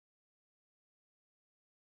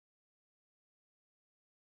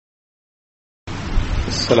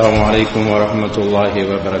السلام عليكم ورحمة الله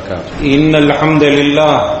وبركاته. إن الحمد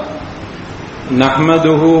لله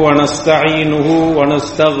نحمده ونستعينه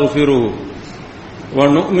ونستغفره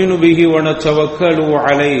ونؤمن به ونتوكل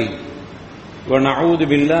عليه ونعوذ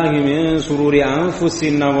بالله من شرور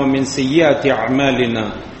أنفسنا ومن سيئات أعمالنا.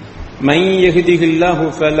 من يهده الله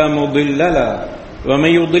فلا مضل له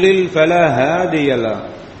ومن يضلل فلا هادي له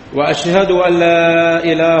وأشهد أن لا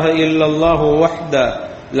إله إلا الله وحده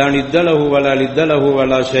لا ند له ولا لد له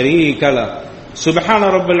ولا شريك له سبحان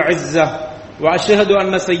رب العزة. وأشهد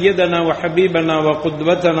أن سيدنا وحبيبنا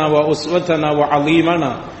وقدوتنا وأسوتنا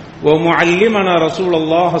وعظيمنا ومعلمنا رسول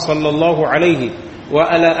الله صلى الله عليه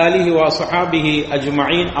وعلى آله وأصحابه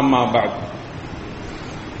أجمعين. أما بعد،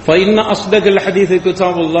 فإن أصدق الحديث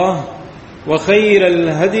كتاب الله وخير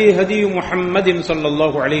الهدي هدي محمد صلى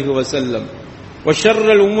الله عليه وسلم وشر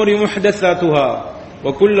الأمور محدثاتها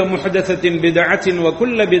وكل محدثة بدعة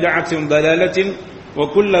وكل بدعة ضلالة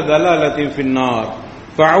وكل ضلالة في النار.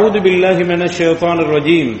 فأعوذ بالله من الشيطان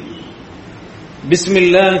الرجيم. بسم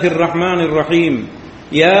الله الرحمن الرحيم.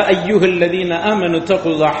 يا أيها الذين آمنوا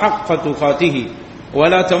اتقوا الله حق تقاته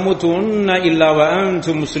ولا تموتن إلا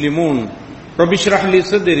وأنتم مسلمون. رب اشرح لي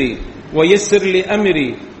صدري ويسر لي أمري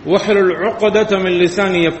واحلل عقدة من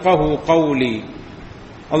لساني يفقهوا قولي.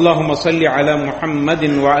 اللهم صل على محمد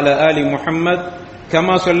وعلى آل محمد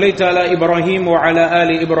كما صليت على إبراهيم وعلى آل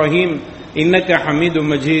إبراهيم إنك حميد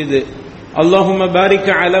مجيد. اللهم بارك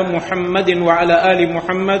على محمد وعلى آل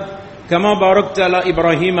محمد كما باركت على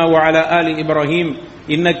إبراهيم وعلى آل إبراهيم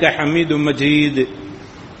إنك حميد مجيد.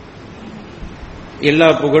 எல்லா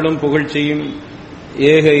புகழும் புகழ்ச்சியும்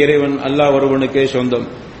ஏக இறைவன் அல்லாஹ் ஒருவனுக்கே சொந்தம்.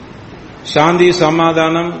 சாந்தி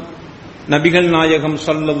சமாதானம் நபிகள் நாயகம்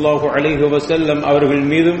ஸல்லல்லாஹு அலைஹி வஸல்லம் அவர்கள்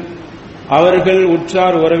மீதும் அவர்கள்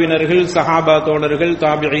உற்றார் உறவினர்கள் சஹாபா தோழர்கள்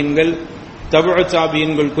தாபிஈன்கள் தபுஉ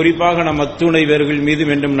தாபிஈன்கள் குறிப்பாக நம் அத்துணை பேர்கள்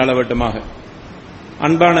மீதும் என்றும் நலவட்டமாக.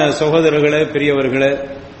 அன்பான சகோதரர்களே, பெரியவர்களே,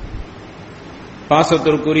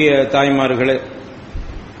 பாசத்திற்குரிய தாய்மார்களே,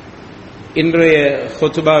 இன்றைய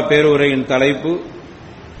ஹுத்பா பேருரையின் தலைப்பு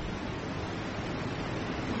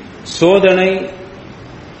சோதனை.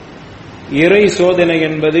 இறை சோதனை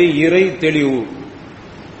என்பது இறை தெளிவு.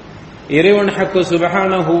 இறைவன் ஹக்கு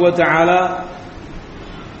சுப்ஹானஹு வ தஆலா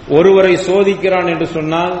ஒருவரை சோதிக்கிறான் என்று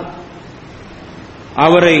சொன்னால்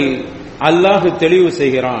அவரை அல்லாஹ் தெளிவு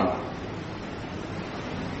செய்கிறான்.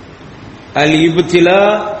 அல் இப்திலா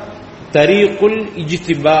தரீகுல்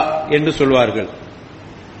இஜ்திபா என்று சொல்வார்கள்.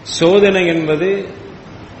 சோதனை என்பது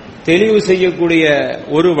தெளிவு செய்யக்கூடிய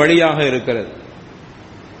ஒரு வழியாக இருக்கிறது.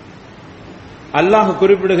 அல்லாஹ்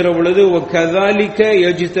குறிப்பிடுகிற பொழுது வகஸாலிக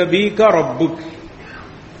யஜ்தபீக ரப்புக்,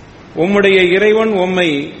 உம்முடைய இறைவன் உம்மை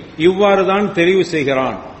இவ்வாறுதான் தெரிவு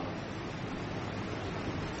செய்கிறான்.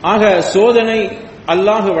 ஆக சோதனை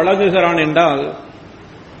அல்லாஹ் வழங்குகிறான் என்றால்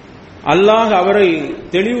அல்லாஹ் அவரை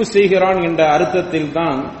தெளிவு செய்கிறான் என்ற அர்த்தத்தில்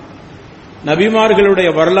தான் நபிமார்களுடைய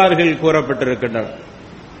வரலாறுகள் கூறப்பட்டிருக்கின்றன.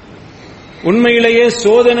 உண்மையிலேயே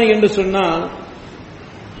சோதனை என்று சொன்னால்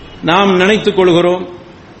நாம் நினைத்துக் கொள்கிறோம்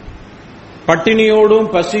பட்டினியோடும்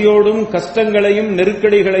பசியோடும் கஷ்டங்களையும்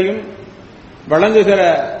நெருக்கடிகளையும் வழங்குகிற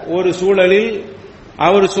ஒரு சூழலில்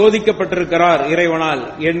அவர் சோதிக்கப்பட்டிருக்கிறார் இறைவனால்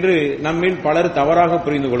என்று நம்மில் பலர் தவறாக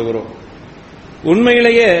புரிந்து கொள்கிறோம்.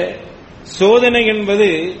 உண்மையிலேயே சோதனை என்பது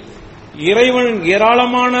இறைவன்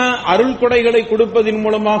ஏராளமான அருள் கொடைகளை கொடுப்பதன்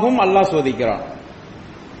மூலமாகவும் அல்லாஹ் சோதிக்கிறான்.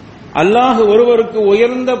 அல்லாஹ் ஒருவருக்கு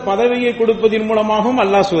உயர்ந்த பதவியை கொடுப்பதன் மூலமாகவும்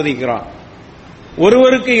அல்லாஹ் சோதிக்கிறான்.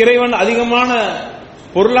 ஒருவருக்கு இறைவன் அதிகமான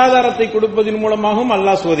பொருளாதாரத்தை கொடுப்பதன் மூலமாகவும்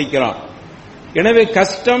அல்லாஹ் சோதிக்கிறான். எனவே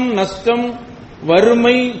கஷ்டம், நஷ்டம்,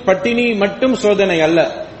 வறுமை, பட்டினி மட்டும் சோதனை அல்ல.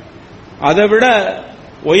 அதைவிட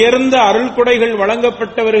உயர்ந்த அருள் கொடைகள்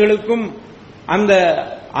வழங்கப்பட்டவர்களுக்கும் அந்த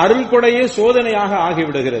அருள் கொடையே சோதனையாக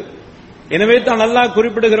ஆகிவிடுகிறது. எனவே தான் அல்லாஹ்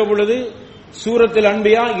குறிப்பிடுகிற பொழுது சூரத்துல்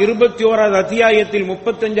அன்பியா 21வது அத்தியாயத்தில்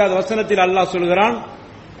 35வது வசனத்தில் அல்லாஹ் சொல்கிறான்,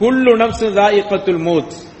 குல்லு நஃப்ஸின் ஸாயிகத்துல்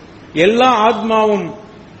மௌத், எல்லா ஆத்மாவும்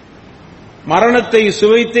மரணத்தை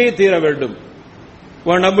சுவைத்தே தீர வேண்டும்.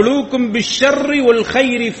 வனப்லூக்கும் பிஷ்ஷர்ரி வல்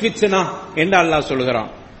கைரி ஃபித்னா என்று அல்லாஹ் சொல்கிறான்.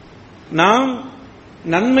 நாம்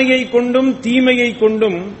நன்மையை கொண்டும் தீமையை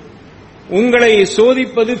கொண்டும் உங்களை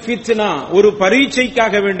சோதிப்பது ஃபித்னா, ஒரு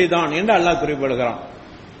பரீட்சைக்காக வேண்டிதான் என்று அல்லாஹ் குறிப்பிடுகிறான்.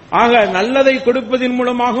 ஆக நல்லதை கொடுப்பதன்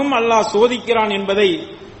மூலமாகவும் அல்லாஹ் சோதிக்கிறான் என்பதை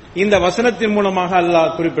இந்த வசனத்தின் மூலமாக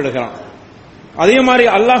அல்லாஹ் குறிப்பிடுகிறான். அதே மாதிரி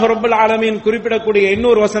அல்லாஹ் ரப்பல் ஆலமீன் குறிப்பிடக்கூடிய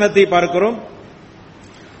இன்னொரு வசனத்தை பார்க்கிறோம்.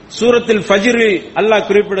 சூரத்துல் ஃபஜ்ரில் அல்லாஹ்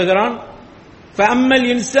குறிப்பிடுகிறான், فَأَمَّا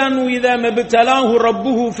الْإِنسَانُ إِذَا مَا ابْتَلَاهُ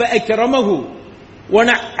رَبُّهُ فَأَكْرَمَهُ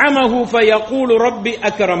وَنَعَّمَهُ فَيَقُولُ رَبِّي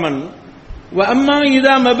أَكْرَمَنِ وَأَمَّا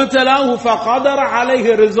إِذَا مَا ابْتَلَاهُ فَقَدَرَ عَلَيْهِ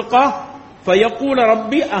رِزْقَهُ فَيَقُولُ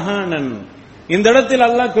رَبِّي أَهَانَنِ இந்த இடத்தில்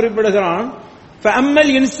அல்லாஹ் குறிப்பிடுகிறான்,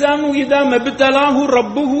 ஃபஅம்மல் இன்சானு இதா மப்தலாஹு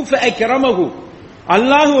ரப்புஹு ஃபஅக்ரமஹு.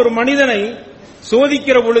 அல்லாஹ் ஒரு மனிதனை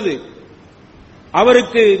சோதிக்கிற பொழுது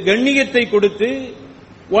அவருக்கு கண்ணியத்தை கொடுத்து,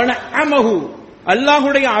 வனஅமஹு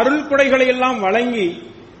அல்லாஹ்வுடைய அருள் கொடைகளை எல்லாம் வழங்கி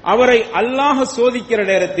அவரை அல்லாஹ் சோதிக்கிற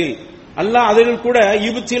நேரத்தில், அல்லாஹ் அதில் கூட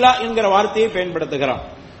இப்திலா என்கிற வார்த்தையை பயன்படுத்துகிறான்.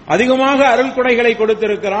 அதிகமாக அருள் கொடைகளை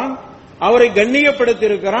கொடுத்திருக்கிறான், அவரை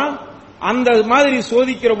கண்ணியப்படுத்தியிருக்கிறான். அந்த மாதிரி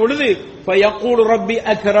சோதிக்கிற பொழுது ஃபயக்கூலு ரப்பி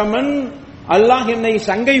அக்ரமன், அல்லாஹ் என்னை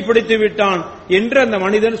சங்கைப்படுத்தி விட்டான் என்று அந்த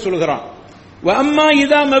மனிதன் சொல்கிறான். வஅம்மா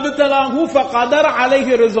இதா மப்தலாஹு ஃபகதர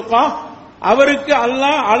அலைஹி ரிஸ்கா, அவருக்கு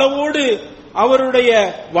அல்லாஹ் அளவோடு அவருடைய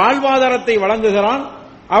வாழ்வாதாரத்தை வழங்குகிறான்.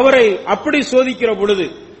 அவரை அப்படி சோதிக்கிற பொழுது,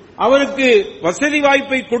 அவருக்கு வசதி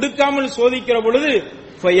வாய்ப்பை கொடுக்காமல் சோதிக்கிற பொழுது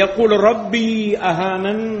ஃபயக்கூலு ரப்பி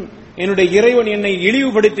அஹானன், என்னுடைய இறைவன் என்னை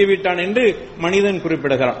இழிவுபடுத்தி விட்டான் என்று மனிதன்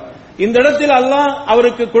குறிப்பிடுகிறான். இந்த இடத்தில் அல்லாஹ்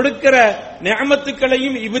அவருக்கு கொடுக்கிற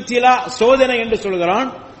நிஅமத்துக்களையும் இப்திலா சோதனை என்று சொல்கிறான்,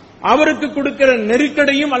 அவருக்கு கொடுக்கிற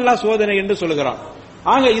நெருக்கடியும் அல்லாஹ் சோதனை என்று சொல்கிறான்.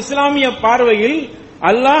 ஆக இஸ்லாமிய பார்வையில்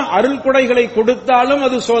அல்லாஹ் அருள் கொடைகளை கொடுத்தாலும்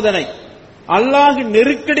அது சோதனை, அல்லாஹ்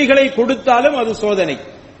நெருக்கடிகளை கொடுத்தாலும் அது சோதனை.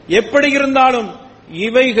 எப்படி இருந்தாலும்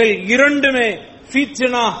இவைகள் இரண்டுமே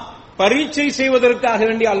ஃபித்னா, பரீட்சை செய்வதற்காக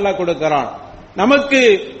வேண்டி அல்லாஹ் கொடுக்கிறான். நமக்கு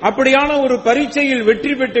அப்படியான ஒரு பரீட்சையில்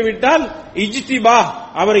வெற்றி பெற்று விட்டால் இஜ்திபா,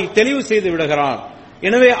 அவரை தெளிவு செய்து விடுகிறான்.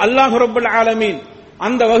 எனவே அல்லாஹ் ரப்பல் ஆலமீன்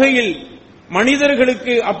அந்த வகையில்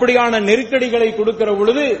மனிதர்களுக்கு அப்படியான நெருக்கடிகளை கொடுக்கிற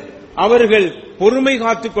பொழுது அவர்கள் பொறுமை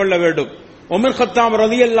காத்துக் கொள்ள வேண்டும். உமர் கத்தாப்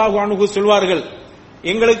ரலியல்லாஹு அன்ஹு சொல்வார்கள்,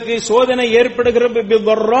 எங்களுக்கு சோதனை ஏற்படுகிற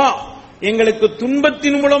பிதர்ரா, எங்களுக்கு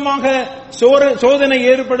துன்பத்தின் மூலமாக சோதனை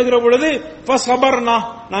ஏற்படுகிற பொழுது ஃபஸபர்னா,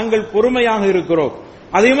 நாங்கள் பொறுமையாக இருக்கிறோம்.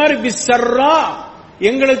 அதே மாதிரி பிஸ்ஸர்ரா,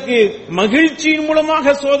 எங்களுக்கு மகிழ்ச்சியின்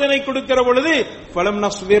மூலமாக சோதனை கொடுக்கிற பொழுது ஃபலம்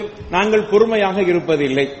நஸ்பிர், நாங்கள் பொறுமையாக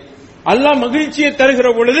இருப்பதில்லை. அல்லாஹ் மகிழ்ச்சியை தருகிற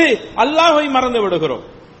பொழுது அல்லாஹ்வை மறந்து விடுகிறோம்.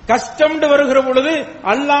 கஷ்டம் வருகிற பொழுது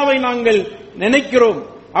அல்லாஹ்வை நாங்கள் நினைக்கிறோம்,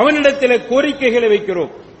 அவனிடத்தில் கோரிக்கைகளை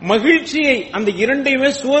வைக்கிறோம். மகிழ்ச்சியை, அந்த இரண்டையுமே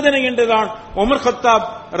சோதனை என்றுதான் உமர் கத்தாப்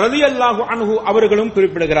ரலியல்லாஹு அன்ஹு அவர்களும்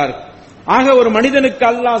குறிப்பிடுகிறார்கள். ஆக ஒரு மனிதனுக்கு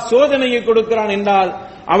அல்லாஹ் சோதனையை கொடுக்கிறான் என்றால்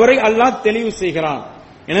அவரை அல்லாஹ் தெளிவு செய்கிறான்.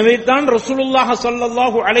 எனவே தான் ரசூலுல்லாஹி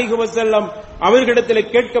ஸல்லல்லாஹு அலைஹி வஸல்லம் அவர்களிடத்தில்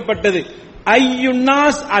கேட்கப்பட்டது,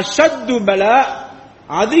 அய்யுன்னாஸ் அஷத்து பலா,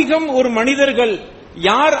 அதிகம் ஒரு மனிதர்கள்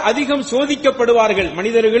யார் அதிகம் சோதிக்கப்படுவார்கள்,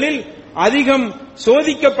 மனிதர்களில் அதிகம்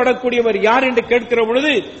சோதிக்கப்படக்கூடியவர் யார் என்று கேட்கிற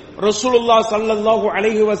பொழுது ரசூலுல்லாஹி ஸல்லல்லாஹு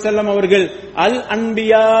அலைஹி வஸல்லம் அவர்கள் அல்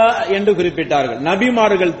அன்பியா என்று குறிப்பிட்டார்கள்.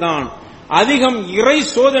 நபிமார்கள் தான் அதிகம் இறை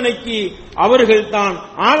சோதனைக்கு அவர்கள் தான்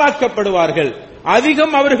ஆளாக்கப்படுவார்கள்,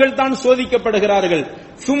 அதிகம் அவர்கள் தான் சோதிக்கப்படுகிறார்கள்.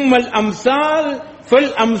 சும்மல் அம்சால்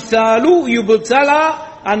ஃபல் அம்சாலு யுப்தலா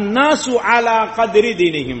அன்னாசு அலா கத்ரி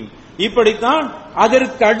தீனிஹிம், இப்படித்தான்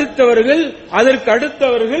அதற்கு அடுத்தவர்கள்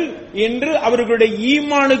என்று அவர்களுடைய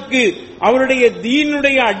ஈமானுக்கு, அவருடைய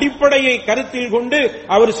தீனுடைய அடிப்படையை கருத்தில் கொண்டு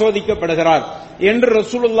அவர் சோதிக்கப்படுகிறார் என்று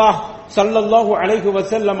ரசூலுல்லாஹ் ஸல்லல்லாஹு அலைஹி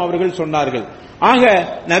வஸல்லம் அவர்கள் சொன்னார்கள். ஆக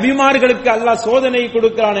நபிமார்களுக்கு அல்லாஹ் சோதனை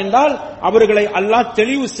கொடுக்கிறான் என்றால் அவர்களை அல்லாஹ்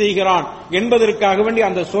தெளிவு செய்கிறான் என்பதற்காக வேண்டி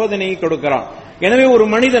அந்த சோதனையை கொடுக்கிறான். எனவே ஒரு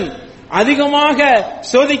மனிதன் அதிகமாக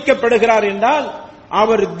சோதிக்கப்படுகிறார் என்றால்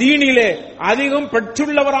அவர் தீனிலே அதிகம்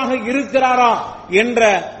பற்றுள்ளவராக இருக்கிறாரா என்ற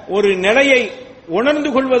ஒரு நிலையை உணர்ந்து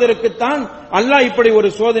கொள்வதற்குத்தான் அல்லாஹ் இப்படி ஒரு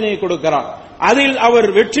சோதனையை கொடுக்கிறார். அதில் அவர்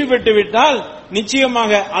வெற்றி பெற்று விட்டால்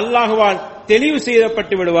நிச்சயமாக அல்லாஹ்வால் தெளிவு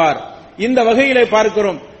செய்யப்பட்டு விடுவார். இந்த வகையிலே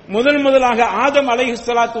பார்க்கிறோம். முதலாக ஆதம்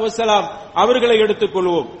அலைஹிஸ்ஸலாத்து வஸ்ஸலாம் அவர்களை எடுத்துக்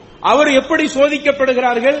கொள்வோம். அவர் எப்படி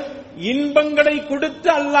சோதிக்கப்படுகிறார்கள்? இன்பங்களை கொடுத்து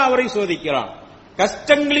அல்லாஹ் அவரை சோதிக்கிறான்.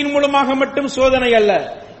 கஷ்டங்களின் மூலமாக மட்டும் சோதனை அல்ல,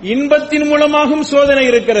 இன்பத்தின் மூலமாகவும் சோதனை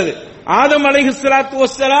இருக்கிறது. ஆதம் அலைஹிஸ்ஸலாத்து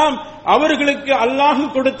வஸ்ஸலாம் அவர்களுக்கு அல்லாஹ்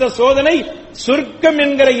கொடுத்த சோதனை சொர்க்கம்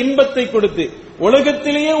என்கிற இன்பத்தை கொடுத்து,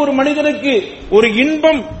 உலகத்திலேயே ஒரு மனிதனுக்கு ஒரு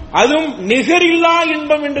இன்பம், அதுவும் நிகரில்லா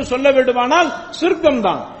இன்பம் என்று சொல்ல வேண்டுமானால் சொர்க்கம்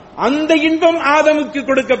தான். அந்த இன்பம் ஆதமுக்கு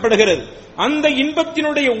கொடுக்கப்படுகிறது. அந்த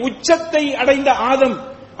இன்பத்தினுடைய உச்சத்தை அடைந்த ஆதம்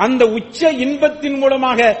அந்த உச்ச இன்பத்தின்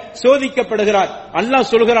மூலமாக சோதிக்கப்படுகிறார்.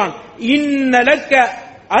 அல்லாஹ் சொல்கிறான், இன்னலக்க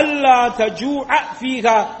அல்லா தஜூஅ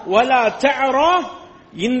ஃபீஹா வலா தஅரா.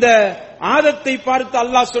 இந்த ஆதத்தை பார்த்து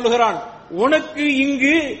அல்லாஹ் சொல்கிறான், உனக்கு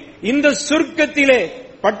இங்கு இந்த சொர்க்கத்திலே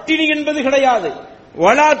பட்டினி என்பது கிடையாது,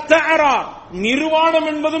 வலா தஅரா நிர்வாணம்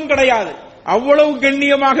என்பதும் கிடையாது. அவ்வளவு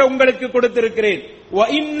கண்ணியமாக உங்களுக்கு கொடுத்திருக்கிறேன். வ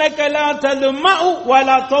இன்னக லா தல்மஉ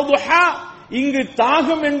வலா ததுஹா, இங்கு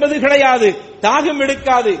தாகம் என்பது கிடையாது, தாகம்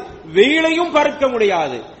எடுக்காது, வெயிலையும் பார்க்க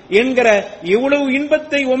முடியாது என்கிற எவ்வளவு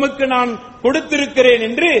இன்பத்தை உமக்கு நான் கொடுத்திருக்கிறேன்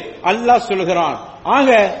என்று அல்லாஹ் சொல்கிறான். ஆக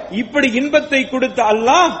இப்படி இன்பத்தை கொடுத்த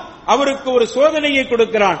அல்லாஹ் அவருக்கு ஒரு சோதனையை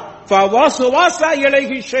கொடுக்கிறான். ஃபவாஸ்வஸ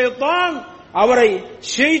இலைஹி ஷைத்தான், அவரை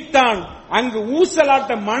ஷைத்தான் அங்கு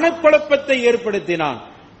ஊசலாட்ட மனக்குழப்பத்தை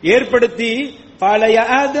ஏற்படுத்தி பாலய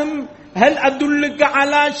ஆதம் ஹல் அதுல்லுக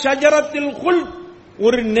அலா ஷஜரத்தில் குல்,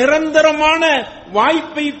 ஒரு நிரந்தரமான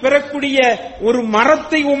வாய்ப்பை பெறக்கூடிய ஒரு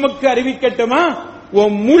மரத்தை உமக்கு அறிவிக்கட்டுமா? ஓ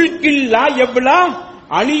முல்கில் லா யப்லா,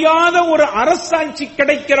 அழியாத ஒரு அரசாட்சி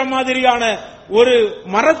கிடைக்கிற மாதிரியான ஒரு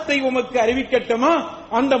மரத்தை உமக்கு அறிவிக்கட்டுமா?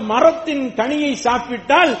 அந்த மரத்தின் கனியை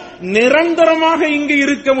சாப்பிட்டால் நிரந்தரமாக இங்கு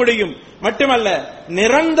இருக்க முடியும், மட்டுமல்ல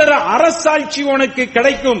நிரந்தர அரசாட்சி உனக்கு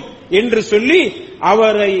கிடைக்கும் என்று சொல்லி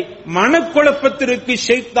அவரை மனக்குழப்பத்திற்கு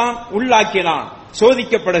ஷைத்தான் உள்ளாக்கினான்,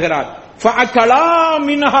 சோதிக்கப்படுகிறார்.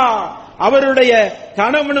 அவருடைய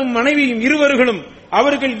கணவனும் மனைவியும்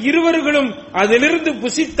அவர்கள் இருவர்களும் அதிலிருந்து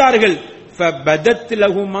புசித்தார்கள்.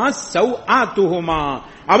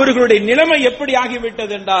 அவர்களுடைய நிலைமை எப்படி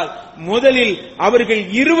ஆகிவிட்டது என்றால், முதலில் அவர்கள்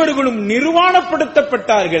இருவர்களும்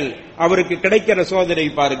நிர்வாணப்படுத்தப்பட்டார்கள். அவருக்கு கிடைக்கிற சோதனை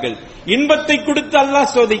பாருங்கள், இன்பத்தை கொடுத்து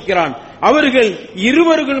அல்லாஹ் சோதிக்கிறான். அவர்கள்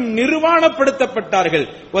இருவர்களும் நிர்வாணப்படுத்தப்பட்டார்கள்.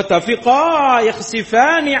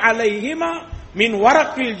 மின்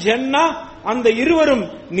வரக்கில் ஜன்னா, அந்த இருவரும்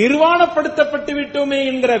நிர்வாணப்படுத்தப்பட்டு விட்டோமே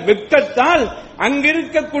என்கிற வெட்கத்தால்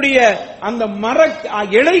அங்கிருக்கக்கூடிய அந்த மர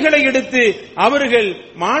இலைகளை எடுத்து அவர்கள்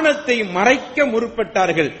மானத்தை மறைக்க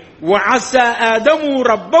முற்பட்டார்கள்.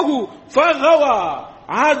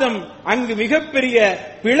 ஆதம் அங்கு மிகப்பெரிய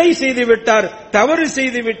பிழை செய்து விட்டார், தவறு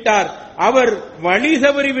செய்து விட்டார், அவர் வழி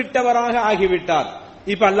தவறி விட்டவராக ஆகிவிட்டார்.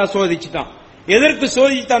 இப்ப அல்லாஹ் சோதிச்சுட்டான். எதற்கு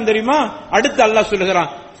சோதித்தான் தெரியுமா? அடுத்து அல்லாஹ்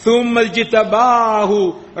சொல்லுகிறான், ثُمَّ اجْتَبَاهُ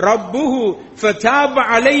رَبُّهُ فَتَابَ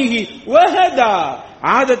عَلَيْهِ وَهَدَى.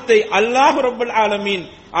 ஆதத்தை அல்லாஹ் ரப்பல் ஆலமீன்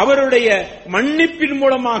அவருடைய மன்னிப்பின்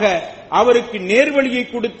மூலமாக அவருக்கு நேர்வழியை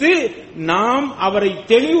கொடுத்து நாம் அவரை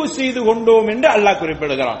தெளிவு செய்து கொண்டோம் என்று அல்லாஹ்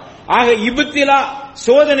குறிப்பிடுகிறான். ஆக இப்திலா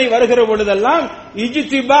சோதனை வருகிற பொழுதெல்லாம்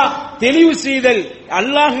இஜ்திபா தெளிவு செய்தல்,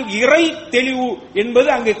 அல்லாஹ் இறை தெளிவு என்பது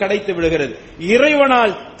அங்கு கிடைத்து விடுகிறது.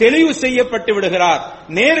 இறைவனால் தெளிவு செய்யப்பட்டு விடுகிறார்,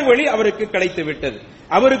 நேர்வழி அவருக்கு கிடைத்து விட்டது.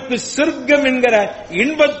 அவருக்கு சொர்க்கம் என்கிற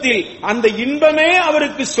இன்பத்தில் அந்த இன்பமே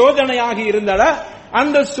அவருக்கு சோதனையாக இருந்தன.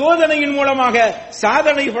 அந்த சோதனையின் மூலமாக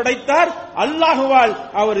சாதனை படைத்தார், அல்லாஹுவால்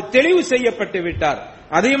அவர் தெளிவு செய்யப்பட்டு விட்டார்.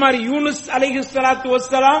 அதே மாதிரி யூனுஸ் அலைஹிஸ்ஸலாத்து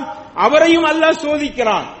வஸ்ஸலாம் அவரையும் அல்லாஹ்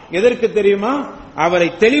சோதிக்கிறான். எதற்கு தெரியுமா? அவரை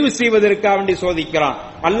தெளிவு செய்வதற்காக வேண்டி சோதிக்கிறான்.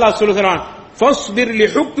 அல்லாஹ் சொல்கிறான், ஃபஸ்பிர்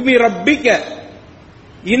லிஹுக்மி ரப்பிக,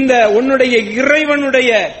 இந்த உன்னுடைய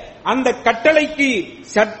இறைவனுடைய அந்த கட்டளைக்கு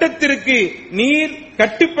சட்டத்திற்கு நீர்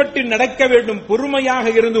கட்டுப்பட்டு நடக்க வேண்டும், பொறுமையாக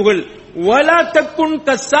இருந்துகொள். வலா தக்குன்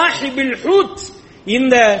கஸாஹிபில் ஹூத்,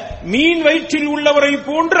 இந்த மீன் வயிற்றில் உள்ளவரை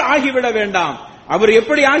போன்று ஆகிவிட வேண்டாம். அவர்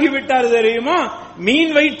எப்படி ஆகிவிட்டார் தெரியுமா?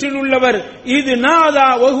 மீன் வயிற்றில் உள்ளவர் இது நாதா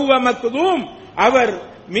வஹுவ மக்தூம், அவர்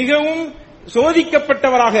மிகவும்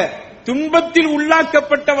சோதிக்கப்பட்டவராக, துன்பத்தில்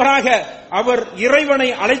உள்ளாக்கப்பட்டவராக அவர் இறைவனை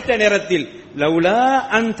அழைத்த நேரத்தில் லவ்லா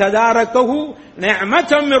அன் ததாரகஹு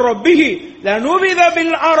நிஅமத்தம் மிர் ரப்பிஹி லனுபித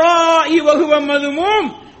பில் அராஇ வஹுவ மதுமூம்,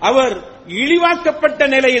 அவர் இழிவாக்கப்பட்ட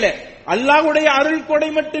நிலையில அல்லாஹ்வுடைய அருள் கொடை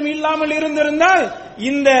மட்டும் இல்லாமல் இருந்திருந்தால்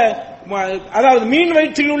இந்த அதாவது மீன்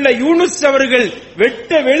வயிற்றில் உள்ள யூனுஸ் அவர்கள்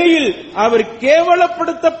வெட்ட வெளியில் அவர்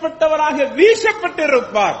கேவலப்படுத்தப்பட்டவராக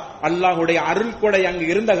வீசப்பட்டிருப்பார். அல்லாஹ்வுடைய அருள் கொடை அங்கு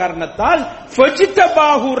இருந்த காரணத்தால்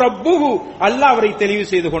ஃபஜ்தபாஹு ரப்புஹு, அல்லாஹ் அவரை தெளிவு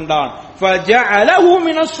செய்து கொண்டான். ஃபஜஅலஹு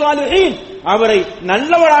மினஸ் ஸாலிஹீன், அவரை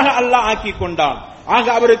நல்லவராக அல்லாஹ் ஆக்கி கொண்டான். ஆக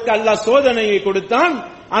அவருக்கு அல்லாஹ் சோதனையை கொடுத்தான்.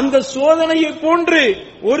 அந்த சோதனையை போன்று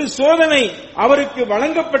ஒரு சோதனை அவருக்கு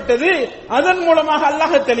வழங்கப்பட்டது, அதன் மூலமாக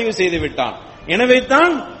அல்லாஹ் தெளிவு செய்து விட்டான். எனவே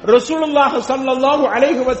தான் ரசூலுல்லாஹி ஸல்லல்லாஹு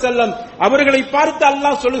அலைஹி வஸல்லம் அவர்களை பார்த்து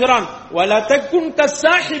அல்லாஹ் சொல்கிறான், வலா தக்குன்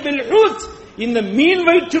கஸாஹிபில் ஹூத், இந்த மீன்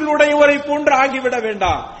வயிற்றில் உடையவரை போன்று ஆகிவிட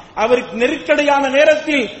வேண்டாம். அவருக்கு நெருக்கடியான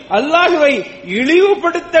நேரத்தில் அல்லாஹுவை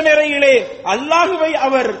இழிவுபடுத்த நிலையிலே அல்லாஹுவை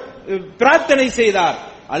அவர் பிரார்த்தனை செய்தார்.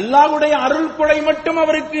 அல்லாஹ்வுடைய அருள் கொடை மட்டும்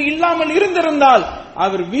அவருக்கு இல்லாமல் இருந்திருந்தால்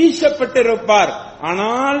அவர் வீசப்பட்டிருப்பார்.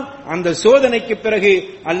 ஆனால் அந்த சோதனைக்கு பிறகு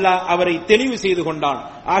அல்லாஹ் அவரை தெளிவு செய்து கொண்டான்.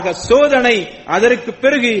 ஆக சோதனை, அதற்கு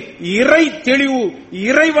பிறகு இறை தெளிவு,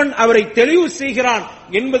 இறைவன் அவரை தெளிவு செய்கிறான்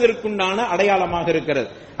என்பதற்குண்டான அடையாளமாக இருக்கிறது.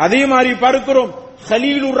 அதே மாதிரி பார்க்கிறோம்,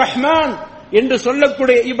 கலீலுர் ரஹ்மான் என்று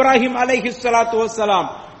சொல்லக்கூடிய இப்ராஹிம் அலைஹிஸ்ஸலாத்து வஸ்ஸலாம்,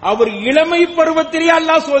 அவர் இளமை பருவத்திலே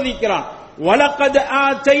அல்லாஹ் சோதிக்கிறான். وَلَقَدْ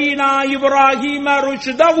آتَيْنَا إِبْرَاهِيمَ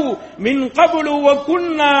رُشْدَهُ مِنْ قَبْلُ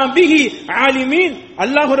وَكُنَّا بِهِ عَالِمِينَ.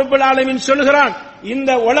 அல்லாஹ் ரப்பல் ஆலமீன் சொல்கிறான், இந்த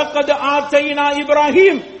வலக்கத் ஆத்தைனா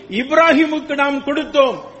இப்ராஹிம், இப்ராஹிமுக்கு நாம்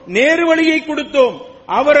கொடுத்தோம், நேர்வழியை கொடுத்தோம்,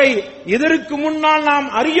 அவரை இதற்கு முன்னால் நாம்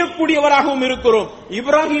அறியக்கூடியவராகவும் இருக்கிறோம்.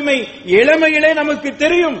 இப்ராஹிமை இளமையிலே நமக்கு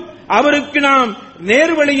தெரியும். அவருக்கு நாம்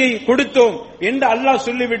நேர்வழியை கொடுத்தோம் என்று அல்லாஹ்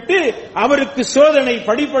சொல்லிவிட்டு அவருக்கு சோதனை,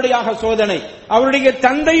 படிப்படியாக சோதனை, அவருடைய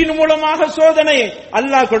தந்தையின் மூலமாக சோதனை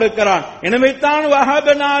அல்லாஹ் கொடுக்கிறான். எனவே தான்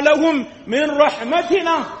வஹபனா லஹும் மின்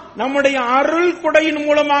ரஹ்மத்தினா, நம்முடைய அருள் கொடையின்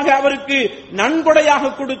மூலமாக அவருக்கு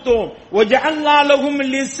நன்கொடையாக கொடுத்தோம். வஜஅல்னா லஹும்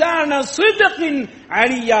லிசான ஸித்கின்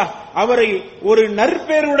அலியா, அவரை ஒரு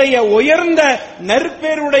நற்பேருடைய, உயர்ந்த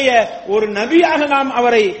நற்பேருடைய ஒரு நபியாக நாம்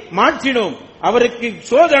அவரை மாற்றினோம். அவருக்கு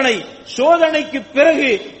சோதனை, சோதனைக்கு பிறகு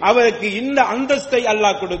அவருக்கு இந்த அந்தஸ்தை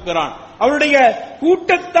அல்லாஹ் கொடுக்கிறான். அவருடைய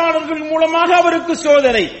கூட்டத்தாளர்கள் மூலமாக அவருக்கு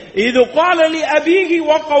சோதனை. இது காலலி அபீஹி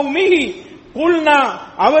வ கௌமிஹி குல்னா,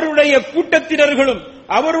 அவருடைய கூட்டத்தினர்களும்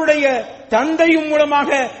அவருடைய தந்தையும் மூலமாக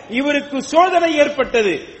இவருக்கு சோதனை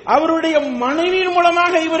ஏற்பட்டது. அவருடைய மனைவியின்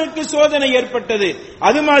மூலமாக இவருக்கு சோதனை ஏற்பட்டது.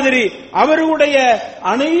 அது மாதிரி அவருடைய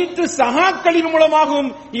அனைத்து சகாக்களின்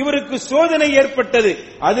மூலமாகவும் இவருக்கு சோதனை ஏற்பட்டது.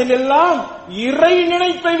 அதிலெல்லாம் இறை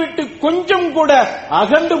நினைப்பை விட்டு கொஞ்சம் கூட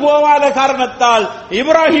அகன்று போகாத காரணத்தால்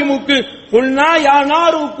இப்ராஹிமுக்கு குல்னா யா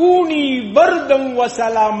நாரு கூனி பர்தம் வ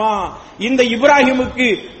ஸலாமா, இந்த இப்ராஹிமுக்கு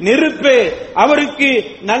நெருப்பு அவருக்கு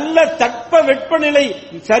நல்ல தட்ப வெப்பநிலை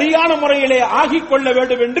சரியான முறையிலே ஆகிக் கொள்ள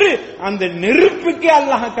வேண்டும் என்று அந்த நெருப்புக்கு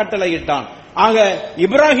அல்லாஹ் கட்டளையிட்டான். ஆக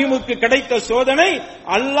இப்ராஹிமுக்கு கிடைத்த சோதனை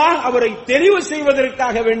அல்லாஹ் அவரை தெரிவு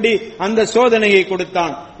செய்வதற்காக வேண்டி அந்த சோதனையை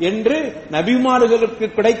கொடுத்தான் என்று நபிமார்களுக்கு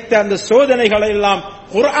கிடைத்த அந்த சோதனைகளை எல்லாம்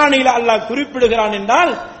குர்ஆனில் அல்லாஹ் குறிப்பிடுகிறான்.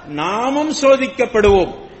 என்றால் நாமும்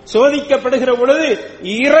சோதிக்கப்படுவோம். சோதிக்கப்படுகிற பொழுது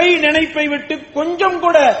இறை நினைப்பை விட்டு கொஞ்சம்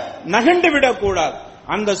கூட நகண்டு விடக்கூடாது.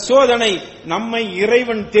 அந்த சோதனை நம்மை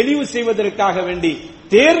இறைவன் தெளிவு செய்வதற்காக வேண்டி,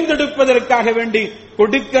 தேர்ந்தெடுப்பதற்காக வேண்டி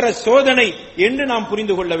கொடுக்கிற சோதனை என்று நாம்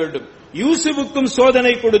புரிந்து கொள்ள வேண்டும். யூசுஃபுக்கும்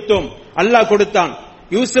சோதனை கொடுத்தோம், அல்லாஹ் கொடுத்தான்.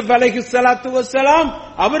 யூசுப் அலைஹிஸ்ஸலாத்து வஸ்ஸலாம்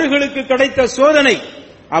அவர்களுக்கு கிடைத்த சோதனை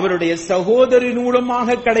அவருடைய சகோதரின்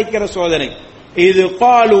மூலமாக கிடைக்கிற சோதனை. இது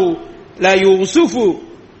காலு லா யூசுஃபு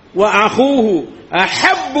வ அஹூஹு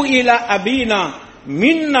அஹப்பு இலா அபீனா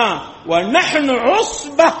மின்னா வ நஹ்னு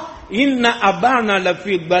உஸ்பா இன்ன அபானா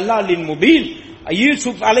லஃபி தலாலின் முபீன்.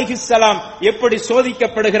 யூசுப் அலைஹிஸ்ஸலாம் எப்படி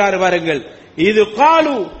சோதிக்கப்படுகிறார் பாருங்கள். இது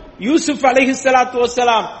காலு, யூசுப் அலைஹிஸ்ஸலாத்து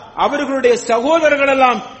வஸ்ஸலாம் அவர்களுடைய சகோதரர்கள்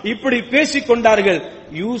எல்லாம் இப்படி பேசிக் கொண்டார்கள்.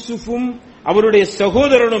 யூசுஃபும் அவருடைய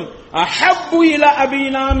சகோதரனும் அஹப்பு இலா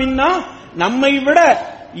அபீனா மின்னா, நம்மை விட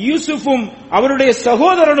யூசுஃபும் அவருடைய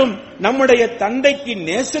சகோதரனும் நம்முடைய தந்தைக்கு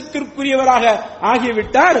நேசத்திற்குரியவராக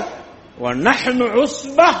ஆகிவிட்டார். வ நஹ்னு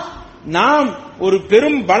உஸ்பா, நாம் ஒரு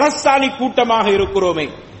பெரும் பலசாலி கூட்டமாக இருக்கிறோமே,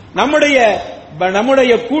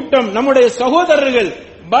 நம்முடைய கூட்டம், நம்முடைய சகோதரர்கள்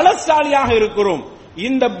பலசாலியாக இருக்கிறோம்.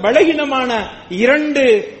 இந்த பலகீனமான இரண்டு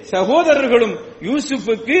சகோதரர்களும்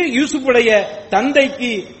யூசுஃபுடைய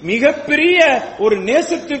தந்தைக்கு மிகப்பெரிய ஒரு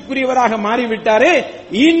நேசத்திற்குரியவராக மாறிவிட்டாரே.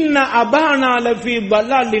 இன்ன அபானா லஃபி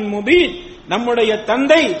தலாலின் முபீன், நம்முடைய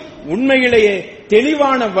தந்தை உண்மையிலேயே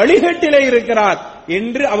தெளிவான வழிகட்டிலே இருக்கிறார்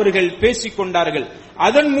என்று அவர்கள் பேசிக் கொண்டார்கள்.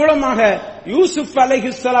 அதன் மூலமாக யூசுப்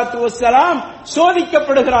அலைஹிஸ்ஸலாத்து வஸ்ஸலாம்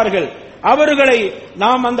சோதிக்கப்படுகிறார்கள். அவர்களை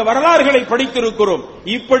நாம் அந்த வரலாறுகளை படித்திருக்கிறோம்.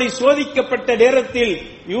 இப்படி சோதிக்கப்பட்ட நேரத்தில்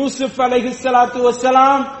யூசுப் அலைஹிஸ்ஸலாத்து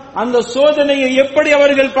வஸ்ஸலாம் அந்த சோதனையை எப்படி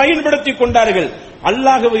அவர்கள் பயன்படுத்திக் கொண்டார்கள்?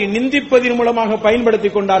 அல்லாஹ்வை நிந்திப்பதன் மூலமாக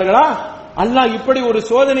பயன்படுத்திக் கொண்டார்களா? அல்லாஹ் இப்படி ஒரு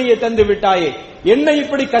சோதனையை தந்து விட்டாயே, என்னை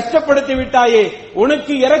இப்படி கஷ்டப்படுத்தி விட்டாயே,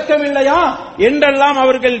 உனக்கு இரக்கமில்லையா என்றெல்லாம்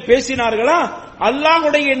அவர்கள் பேசினார்களா?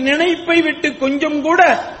 அல்லாஹ்வுடைய நினைப்பை விட்டு கொஞ்சம் கூட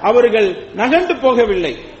அவர்கள் நகண்டு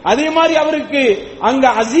போகவில்லை. அதே மாதிரி அவருக்கு அங்க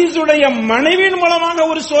அசீசுடைய மனைவியின் மூலமாக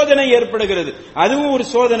ஒரு சோதனை ஏற்படுகிறது. அதுவும் ஒரு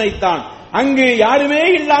சோதனை தான். அங்கு யாருமே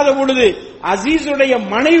இல்லாத பொழுது அசீசுடைய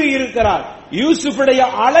மனைவி இருக்கிறார். யூசுஃபுடைய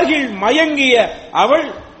அழகில் மயங்கிய அவள்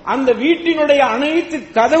அந்த வீட்டினுடைய அனைத்து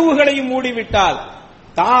கதவுகளையும் மூடிவிட்டாள்.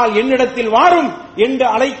 தால் என்னிடத்தில் வாரும் என்று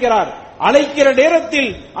அழைக்கிறார். அழைக்கிற நேரத்தில்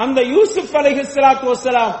அந்த யூசுப் அலைஹிஸ்ஸலாத்து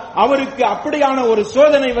வஸ்ஸலாம் அவருக்கு அப்படியான ஒரு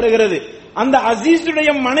சோதனை வருகிறது. அந்த அசீசுடைய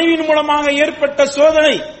மனைவியின் மூலமாக ஏற்பட்ட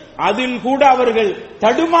சோதனை, அதில் கூட அவர்கள்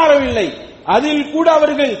தடுமாறவில்லை, அதில் கூட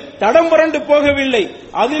அவர்கள் தடம் புரண்டு போகவில்லை,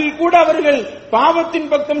 அதில் கூட அவர்கள் பாவத்தின்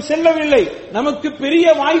பக்கம் செல்லவில்லை. நமக்கு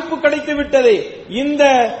பெரிய வாய்ப்பு கிடைத்து விட்டது, இந்த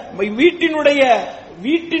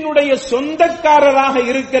வீட்டினுடைய சொந்தக்காரராக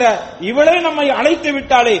இருக்கிற இவளை நம்மை அழைத்து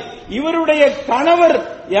விட்டாலே, இவருடைய கணவர்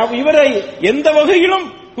இவரை எந்த வகையிலும்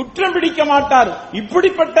குற்றம் பிடிக்க மாட்டார்.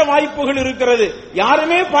 இப்படிப்பட்ட வாய்ப்புகள் இருக்கிறது.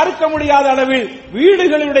 யாருமே பார்க்க முடியாத அளவில்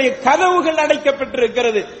வீடுகளுடைய கதவுகள்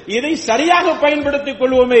அடைக்கப்பட்டிருக்கிறது. இதை சரியாக பயன்படுத்திக்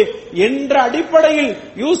கொள்வோமே என்ற அடிப்படையில்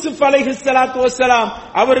யூசுப் அலைஹிஸ்ஸலாத்து வஸ்ஸலாம்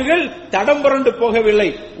அவர்கள் தடம் புரண்டு போகவில்லை,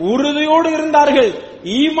 உறுதியோடு இருந்தார்கள்,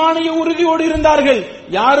 ஈமானிய உறுதியோடு இருந்தார்கள்.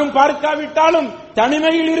 யாரும் பார்க்காவிட்டாலும்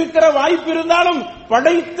தனிமையில் இருக்கிற வாய்ப்பு இருந்தாலும்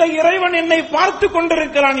படைத்த இறைவன் என்னை பார்த்து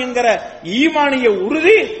கொண்டிருக்கிறான் என்கிற ஈமானிய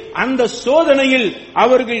உறுதி, அந்த சோதனையில்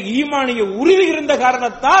அவர்கள் ஈமானிய உறுதி இருந்த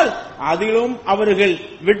காரணத்தால் அதிலும் அவர்கள்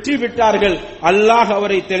வெற்றி பெற்றார்கள். அல்லாஹ்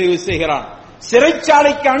அவரை தெளிவு செய்கிறான்.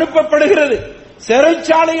 சிறைச்சாலைக்கு அனுப்பப்படுகிறது.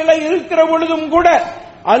 சிறைச்சாலையில இருக்கிற பொழுதும் கூட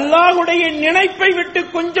அல்லாஹ்வுடைய நினைப்பை விட்டு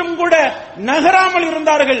கொஞ்சம் கூட நகராமல்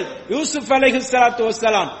இருந்தார்கள். யூசுப் அலைஹிஸ்ஸலாத்து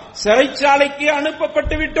வஸ்ஸலாம் சிறைச்சாலைக்கு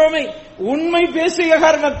அனுப்பப்பட்டு விட்டோமே, உண்மை பேசிய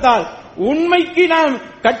காரணத்தால், உண்மைக்கு நாம்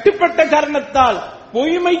கட்டுப்பட்ட காரணத்தால்,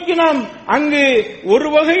 பொய்மைக்கு நாம் அங்கு ஒரு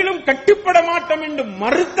வகையிலும் கட்டுப்பட மாட்டோம் என்று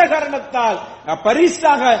மறுத்த காரணத்தால்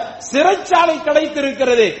பரிசாக சிறைச்சாலை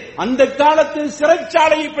கிடைத்திருக்கிறது. அந்த காலத்தில்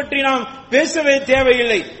சிறைச்சாலையை பற்றி நாம் பேசவே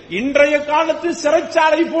தேவையில்லை. இன்றைய காலத்தில்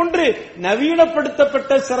சிறைச்சாலை போன்று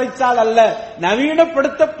நவீனப்படுத்தப்பட்ட சிறைச்சாலை அல்ல,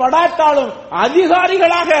 நவீனப்படுத்தப்படாட்டாலும்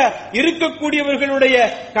அதிகாரிகளாக இருக்கக்கூடியவர்களுடைய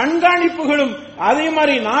கண்காணிப்புகளும் அதே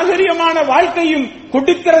மாதிரி நாகரிகமான வாழ்க்கையும்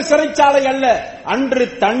கொடுக்கிற சிறைச்சாலை அல்ல. அன்று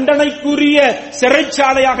தண்டனைக்குரிய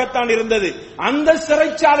சிறைச்சாலையாகத்தான் இருந்தது. அந்த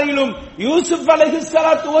சிறைச்சாலையிலும் யூசுப்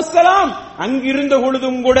அலைஹிஸ்ஸலாத்து வஸ்ஸலாம் அங்கிருந்த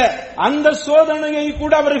பொழுதும் கூட அந்த சோதனையை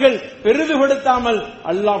கூட அவர்கள் பெரிதுபடுத்தாமல்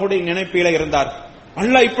அல்லாஹ்வுடைய நினைப்பில இருந்தார்.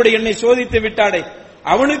 அல்லாஹ் இப்படி என்னை சோதித்து விட்டாடே,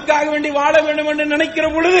 அவனுக்காக வேண்டி வாழ வேண்டும் என்று நினைக்கிற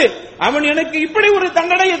பொழுது அவன் எனக்கு இப்படி ஒரு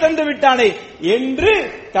தண்டனையை தந்து விட்டானே என்று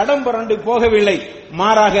தடம் புரண்டு போகவில்லை.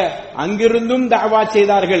 மாறாக அங்கிருந்தும் தஅவா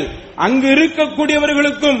செய்தார்கள். அங்கு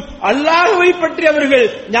இருக்கக்கூடியவர்களுக்கும் அல்லாஹ்வை பற்றி அவர்கள்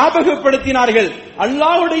ஞாபகப்படுத்தினார்கள்.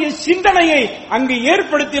 அல்லாஹ்வுடைய சிந்தனையை அங்கு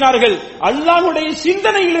ஏற்படுத்தினார்கள். அல்லாஹ்வுடைய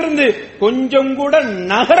சிந்தனையிலிருந்து கொஞ்சம் கூட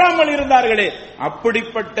நகராமல் இருந்தார்களே,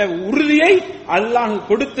 அப்படிப்பட்ட உறுதியை அல்லாஹ்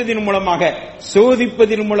கொடுத்ததின் மூலமாக,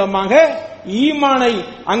 சோதிப்பதின் மூலமாக ஈமானை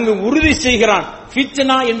அங்கு உறுதி செய்கிறான்.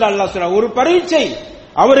 ஃபித்னா என்று அல்லாஹ் சொல்றான். ஒரு பரீட்சை,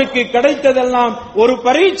 அவருக்கு கிடைத்ததெல்லாம் ஒரு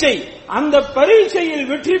பரீட்சை. அந்த பரீட்சையில்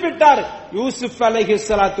வெற்றி பெற்றார் யூசுப்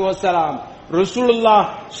அலைஹிஸ்ஸலாத்து வஸ்ஸலாம். ரசூலுல்லாஹ்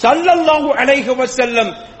ஸல்லல்லாஹு அலைஹி வஸல்லம்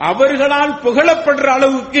அவர்களால் புகழப்படுற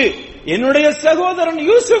அளவுக்கு என்னுடைய சகோதரன்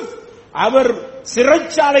யூசுப் அவர்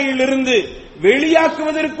சிறைச்சாலையில் இருந்து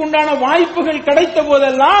வெளியாக்குவதற்குண்டான வாய்ப்புகள் கிடைத்த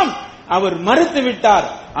போதெல்லாம் அவர் மறுத்து விட்டார்.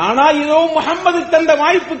 ஆனால் இதோ முஹம்மது தந்த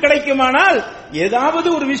வாய்ப்பு கிடைக்குமானால் ஏதாவது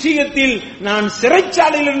ஒரு விஷயத்தில் நான்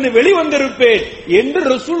சிறைச்சாலையிலிருந்து வெளிவந்திருப்பேன் என்று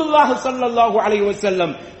ரசூலுல்லாஹி ஸல்லல்லாஹு அலைஹி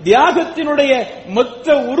வஸல்லம் தியாகத்தினுடைய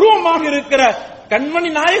மொத்த உருவமாக இருக்கிற கண்மணி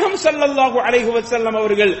நாயகம் ஸல்லல்லாஹு அலைஹி வஸல்லம்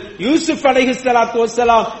அவர்கள் யூசுப் அலைஹிஸ்ஸலாத்து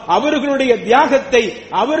வஸ்ஸலாம் அவர்களுடைய தியாகத்தை,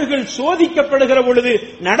 அவர்கள் சோதிக்கப்படுகிற பொழுது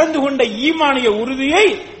நடந்து கொண்ட ஈமானிய உறுதியை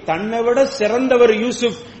தன்னை விட சிறந்தவர்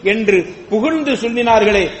யூசுப் என்று புகழ்ந்து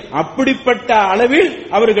சொல்லினார்களே, அப்படிப்பட்ட அளவில்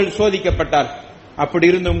அவர்கள் சோதிக்கப்பட்டார். அப்படி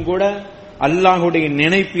இருந்தும் கூட அல்லாஹ்வுடைய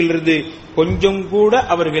நினைப்பிலிருந்து கொஞ்சம் கூட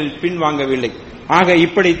அவர்கள் பின்வாங்கவில்லை. ஆக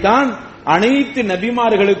இப்படித்தான் அனைத்து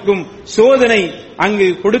நபிமார்களுக்கும் சோதனை அங்கு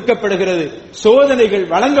கொடுக்கப்படுகிறது, சோதனைகள்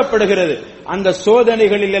வழங்கப்படுகிறது. அந்த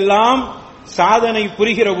சோதனைகளில் எல்லாம் சாதனை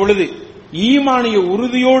புரிகிற பொழுது, ஈமானிய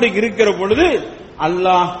உறுதியோடு இருக்கிற பொழுது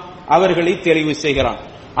அல்லாஹ் அவர்களை தெரிவு செய்கிறான்.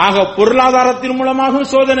 ஆக பொருளாதாரத்தின்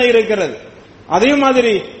மூலமாகவும் சோதனை இருக்கிறது, அதே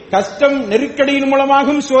மாதிரி கஷ்டம் நெருக்கடியின்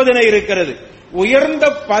மூலமாகவும் சோதனை இருக்கிறது, உயர்ந்த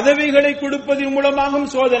பதவிகளை கொடுப்பதன்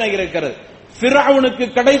மூலமாகவும் சோதனை இருக்கிறது. ஃபிரௌனுக்கு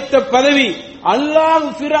கிடைத்த பதவி, அல்லாஹ்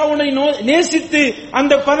ஃபிரௌனை நேசித்து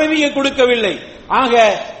அந்த பதவியை கொடுக்கவில்லை. ஆக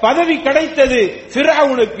பதவி கிடைத்தது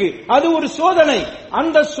ஃபிரௌனுக்கு, அது ஒரு சோதனை.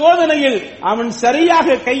 அந்த சோதனையில் அவன்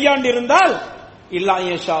சரியாக கையாண்டிருந்தால் இல்லா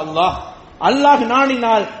இன்ஷா அல்லாஹ், அல்லாஹ்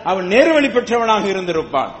நாடினால் அவன் நேர்வழி பெற்றவனாக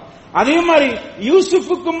இருந்திருப்பான். அதே மாதிரி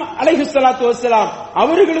யூசுஃபுக்கும் அலைஹிஸ்ஸலாத்து வஸ்ஸலாம்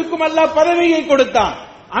அவர்களுக்கும் அல்லாஹ் பதவியை கொடுத்தான்.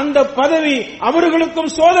 அந்த பதவி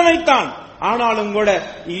அவர்களுக்கும் சோதனைத்தான். ஆனாலும் கூட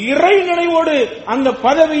இறை நினைவோடு அந்த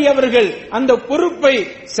பதவி, அவர்கள் அந்த பொறுப்பை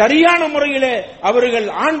சரியான முறையிலே அவர்கள்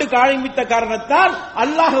ஆண்டு ஆரம்பித்த காரணத்தால்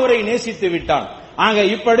அல்லாஹ் அவரை நேசித்து விட்டான். ஆக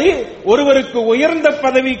இப்படி ஒருவருக்கு உயர்ந்த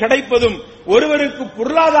பதவி கிடைப்பதும், ஒருவருக்கு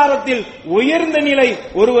பொருளாதாரத்தில் உயர்ந்த நிலை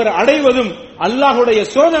ஒருவர் அடைவதும் அல்லாஹ்வுடைய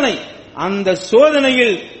சோதனை. அந்த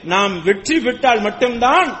சோதனையில் நாம் வெற்றி பெற்றால்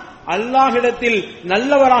மட்டும்தான் அல்லாஹ்விடத்தில்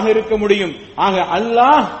நல்லவராக இருக்க முடியும். ஆக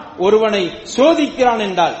அல்லாஹ் ஒருவனை சோதிக்கிறான்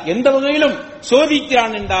என்றால், எந்த வகையிலும்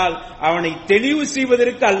சோதிக்கிறான் என்றால் அவனை தெளிவு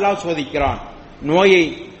செய்வதற்கு அல்லாஹ் சோதிக்கிறான். நோயை,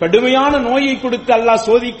 கடுமையான நோயை கொடுத்து அல்லாஹ்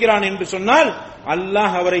சோதிக்கிறான் என்று சொன்னால்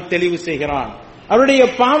அல்லாஹ் அவரை தெளிவு செய்கிறான். அவருடைய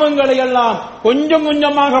பாவங்களை எல்லாம் கொஞ்சம்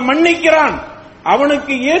கொஞ்சமாக மன்னிக்கிறான்.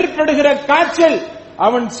 அவனுக்கு ஏற்படுகிற காய்ச்சல்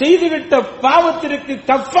அவன் செய்துவிட்ட பாவத்திற்கு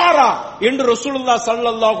கஃபாரா என்று ரசூலுல்லாஹ்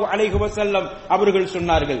ஸல்லல்லாஹு அலைஹி வஸல்லம் அவர்கள்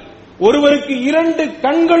சொன்னார்கள். ஒருவருக்கு 2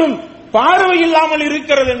 கண்களும் பார்வை இல்லாமல்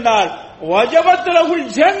இருக்கிறது என்றால் வஜபத் லஹுல்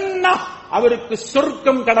ஜன்னah, அவருக்கு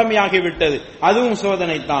சொர்க்கம் கடமையாகிவிட்டது. அதுவும்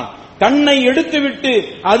சோதனை தான். கண்ணை எடுத்துவிட்டு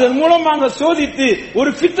அதன் மூலமாக சோதித்து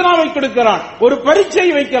ஒரு ஃபித்னாவை கொடுக்கிறான், ஒரு பரீட்சை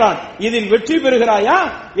வைக்கிறான். இதில் வெற்றி பெறுகிறாயா?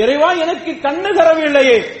 இறைவா எனக்கு கண்ணு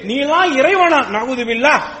தரவில்லையே, நீலாம் இறைவனா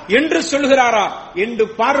நஊதுபில்லாஹ் என்று சொல்கிறாரா என்று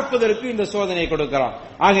பார்ப்பதற்கு இந்த சோதனை கொடுக்கிறான்.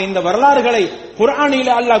 ஆக இந்த வரலாறுகளை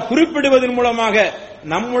குர்ஆனில் அல்லாஹ் குறிப்பிடுவதன் மூலமாக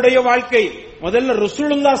நம்முடைய வாழ்க்கை முதல்ல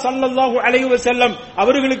ரசூலுல்லாஹ் ஸல்லல்லாஹு அலைஹி வஸல்லம்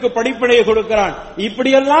அவர்களுக்கு படிப்பினையை கொடுக்கிறான்.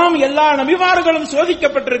 இப்படியெல்லாம் எல்லா நபிமார்களும்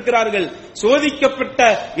சோதிக்கப்பட்டிருக்கிறார்கள். சோதிக்கப்பட்ட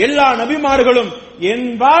எல்லா நபிமார்களும்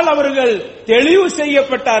என்பால் அவர்கள் தெளிவு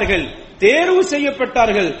செய்யப்பட்டார்கள், தேர்வு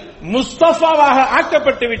செய்யப்பட்டார்கள், முஸ்தபாவாக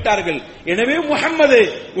ஆக்கப்பட்டு விட்டார்கள். எனவே முஹம்மது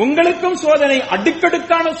உங்களுக்கும் சோதனை,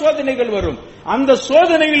 அடுக்கடுக்கான சோதனைகள் வரும். அந்த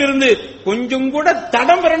சோதனையில் இருந்து கொஞ்சம் கூட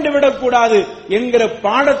தடம் புரண்டு விடக்கூடாது என்கிற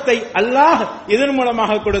பாடத்தை அல்லாஹ் இதன்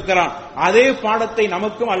மூலமாக கொடுக்கிறான். அதே பாடத்தை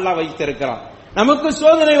நமக்கும் அல்லாஹ் வைத்திருக்கிறான். நமக்கு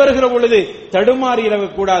சோதனை வருகிற பொழுது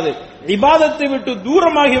தடுமாறிவிடக் கூடாது, இபாதத்தை விட்டு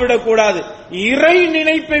தூரமாகிவிடக் கூடாது, இறை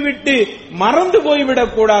நினைப்பை விட்டு மறந்து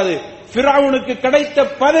போய்விடக் கூடாது. ஃபிரௌனுக்கு கிடைத்த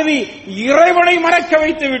பதவி இறைவனை மறக்க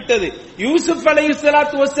வைத்து விட்டது. யூசுப்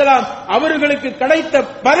அலைஹிஸ்ஸலாத்து வஸ்ஸலாம் அவர்களுக்கு கிடைத்த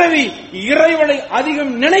பதவி இறைவனை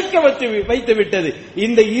அதிகம் நினைக்க வைத்து விட்டது.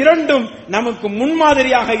 இந்த இரண்டும் நமக்கு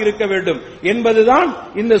முன்மாதிரியாக இருக்க வேண்டும் என்பதுதான்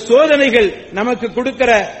இந்த சோதனைகள் நமக்கு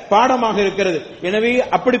கொடுக்கிற பாடமாக இருக்கிறது. எனவே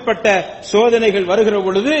அப்படிப்பட்ட சோதனைகள் வருகிற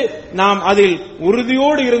பொழுது நாம் அதில்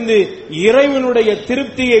உறுதியோடு இருந்து இறைவனுடைய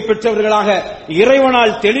திருப்தியை பெற்றவர்களாக,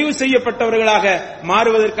 இறைவனால் தெளிவு செய்யப்பட்டவர்களாக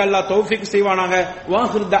மாறுவதற்கு அல்லாஹ் தௌஃபீக் செய்வானாக.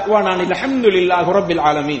 வாஹிர் தஅவானா அல்ஹம்துலில்லாஹி ரப்பில்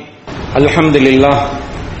ஆலமீன். அல்ஹம்துலில்லாஹ்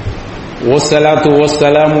வஸ்ஸலாத்து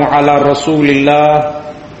வஸ்ஸலாமு அலா ரசூலில்லாஹ்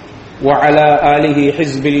வ அலா ஆலிஹி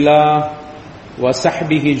ஹிஸ்பில்லாஹ் வ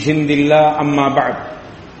ஸஹ்பிஹி ஜிந்தில்லாஹ். அம்மா பஅத்.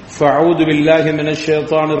 ஃபஅஊது பில்லாஹி மினஷ்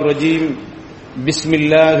ஷைத்தானிர் ரஜீம்.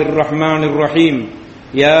 பிஸ்மில்லாஹிர் ரஹ்மானிர் ரஹீம்.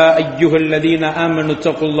 யா அய்யுஹல்லதீன ஆமனு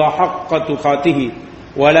தக்குல்லாஹ ஹக்க துகாத்திஹி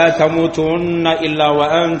வ லா தமூதுன்ன இல்லா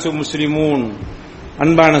வ அன்தும் முஸ்லிமூன்.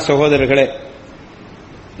 அன்பான சகோதரர்களே,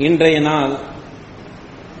 இன்றைய நாள்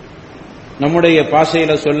நம்முடைய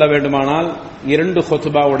பாஷையில சொல்ல வேண்டுமானால் 2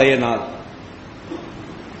 குத்பா உடைய நாள்.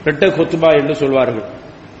 இரட்டை குத்பா என்று சொல்வார்கள்.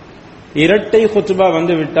 இரட்டை குத்பா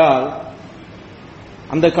வந்து விட்டால்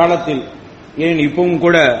அந்த காலத்தில், ஏன் இப்பவும்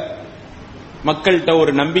கூட மக்கள்கிட்ட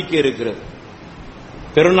ஒரு நம்பிக்கை இருக்கிறது.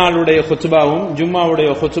 பெருநாளுடைய குத்பாவும் ஜும்மாவுடைய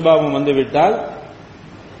குத்பாவும் வந்து விட்டால்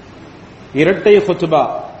இரட்டை குத்பா,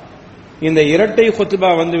 இந்த இரட்டை குத்பா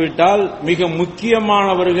வந்துவிட்டால் மிக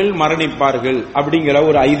முக்கியமானவர்கள் மரணிப்பார்கள் அப்படிங்கிற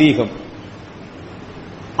ஒரு ஐதீகம்.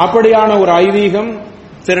 அப்படியான ஒரு ஐதீகம்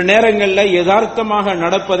சில நேரங்களில் யதார்த்தமாக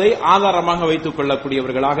நடப்பதை ஆதாரமாக வைத்துக்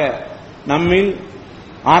கொள்ளக்கூடியவர்களாக நம்மில்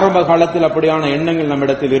ஆரம்ப காலத்தில் அப்படியான எண்ணங்கள்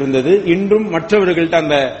நம்மிடத்தில் இருந்தது. இன்றும் மற்றவர்கள்ட்ட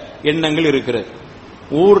அந்த எண்ணங்கள் இருக்கிறது.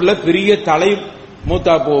 ஊர்ல பெரிய தலை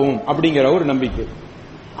மூத்தா போகும் அப்படிங்கிற ஒரு நம்பிக்கை.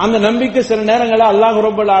 அந்த நம்பிக்கை சில நேரங்களில் அல்லாஹ்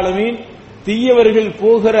ரப்பல் ஆலமீன் தீயவர்கள்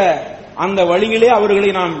போகிற அந்த வழியிலே அவர்களை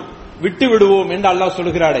நாம் விட்டு விடுவோம் என்று அல்லாஹ்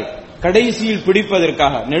சொல்கிறாரே, கடைசியில்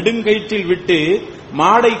பிடிப்பதற்காக நெடுங்கயிற்றில் விட்டு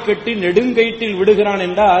மாடை கட்டி நெடுங்கயிற்றில் விடுகிறான்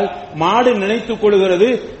என்றால் மாடு நினைத்துக் கொள்கிறது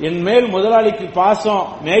என் மேல் முதலாளிக்கு பாசம்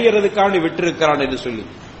மேயறதுக்காண்டி விட்டிருக்கிறான் என்று சொல்லி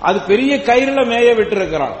அது பெரிய கயிறுல மேய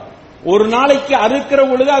விட்டிருக்கிறான். ஒரு நாளைக்கு அறுக்கிற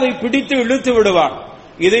பொழுது அதை பிடித்து இழுத்து விடுவான்.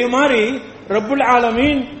 இதே மாதிரி ரப்புல்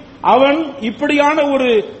ஆலமீன் அவன் இப்படியான ஒரு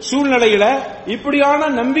சூழ்நிலையில இப்படியான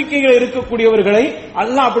நம்பிக்கைகள் இருக்கக்கூடியவர்களை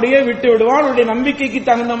அல்லாஹ் அப்படியே விட்டு விடுவான். அவருடைய நம்பிக்கைக்கு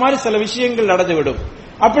தகுந்த மாதிரி சில விஷயங்கள் நடந்துவிடும்.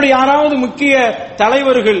 அப்படி யாராவது முக்கிய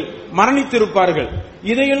தலைவர்கள் மரணித்திருப்பார்கள்.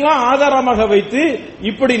 இதையெல்லாம் ஆதாரமாக வைத்து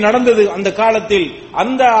இப்படி நடந்தது அந்த காலத்தில்,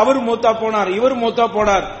 அந்த அவர் மூத்தா போனார், இவர் மூத்தா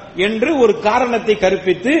போனார் என்று ஒரு காரணத்தை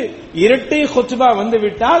கற்பித்து இரட்டை குத்பா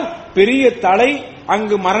வந்துவிட்டால் பெரிய தலை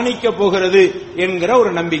அங்கு மரணிக்க போகிறது என்கிற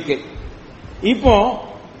ஒரு நம்பிக்கை. இப்போ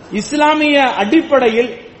இஸ்லாமிய அடிப்படையில்,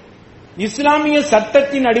 இஸ்லாமிய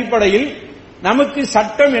சட்டத்தின் அடிப்படையில் நமக்கு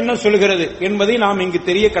சட்டம் என்ன சொல்கிறது என்பதை நாம் இங்கு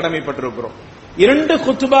தெரிய கடமைப்பட்டிருக்கிறோம். 2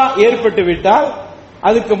 குத்பா ஏற்பட்டு விட்டால்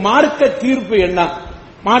அதுக்கு மார்க்க தீர்ப்பு என்ன?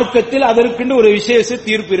 மார்க்கத்தில் அதற்கென்று ஒரு விசேஷ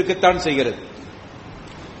தீர்ப்பு இருக்கத்தான் செய்கிறது.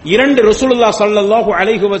 2 ரசூலுல்லாஹ் ஸல்லல்லாஹு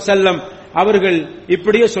அலைஹி வஸல்லம் அவர்கள்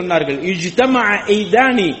இப்படியே சொன்னார்கள், இஜ்தமஅ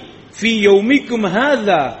ஐதானி ஃபீ யௌமிக்கும்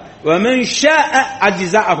ஹாதா வமன் ஷாஅ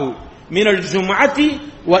அஜ்ஸஅஹு மினல் ஜும்அத்தி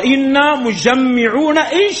وَإِنَّا مُجَمِّعُونَ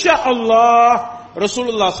إِنْ شَاءَ اللَّهُ.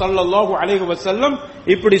 ரசூலுல்லாஹ் ஸல்லல்லாஹு அலைஹி வஸல்லம்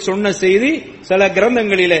இப்படி சொன்ன செய்தி சில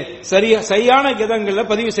கிரந்தங்களிலே சரியான கிரந்தங்களில்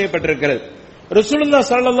பதிவு செய்யப்பட்டிருக்கிறது. ரசூலுல்லாஹ்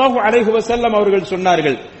ஸல்லல்லாஹு அலைஹி வஸல்லம் அவர்கள்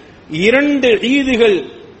சொன்னார்கள், 2 ஈதுகள்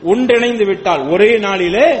ஒன்றிணைந்து விட்டால், ஒரே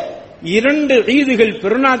நாளிலே 2 ஈதுகள்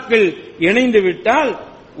பெருநாட்கள் இணைந்து விட்டால்,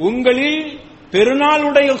 உங்களில்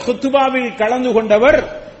பெருநாளுடைய குத்பாவில் கலந்து கொண்டவர்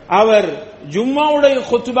அவர் ஜும்மாவுடைய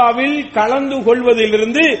குத்பாவில் கலந்து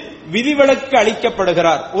கொள்வதிலிருந்து விதிவிலக்கு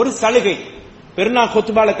அளிக்கப்படுகிறார். ஒரு சலுகை, பெருநாள்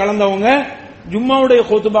குத்பால கலந்தவங்க ஜும்மாவுடைய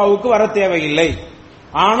குத்பாவுக்கு வர தேவையில்லை.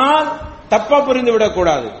 ஆனால் தப்பா புரிந்து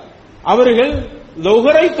விடக்கூடாது, அவர்கள்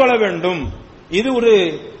லுஹரை தொழ வேண்டும். இது ஒரு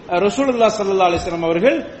ரசூலுல்லாஹ் ஸல்லல்லாஹு அலைஹி வஸல்லம்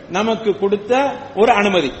அவர்கள் நமக்கு கொடுத்த ஒரு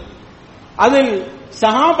அனுமதி. அதில்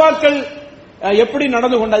சஹாபாக்கள் எப்படி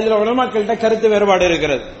நடந்து கொண்டார், இதுல உலமாக்கள்கிட்ட கருத்து வேறுபாடு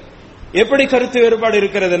இருக்கிறது. எப்படி கருத்து வேறுபாடு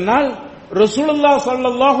இருக்கிறது என்றால், ரசூலுல்லாஹ்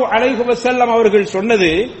ஸல்லல்லாஹு அலைஹி வஸல்லம் அவர்கள்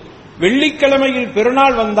சொன்னது, வெள்ளிக்கிழமையில்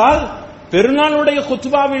பெருநாள் வந்தால் பெருநாளுடைய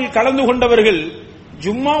குத்பாவில் கலந்து கொண்டவர்கள்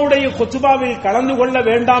ஜும்மாவுடைய குத்பாவில் கலந்து கொள்ள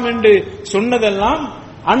வேண்டாம் என்று சொன்னதெல்லாம்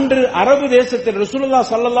அன்று அரபு தேசத்தில் ரசூலுல்லாஹ்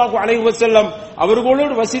ஸல்லல்லாஹு அலைஹி வஸல்லம்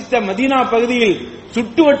அவர்களோடு வசித்த மதீனா பகுதியில்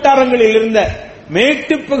சுற்று வட்டாரங்களில் இருந்த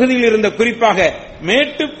மேட்டு பகுதியில் இருந்த, குறிப்பாக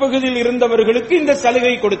மேட்டு பகுதியில் இருந்தவர்களுக்கு இந்த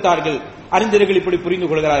சலுகை கொடுத்தார்கள். அறிஞர்கள் இப்படி புரிந்து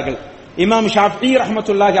கொள்கிறார்கள். இமாம் ஷாஃபிஈ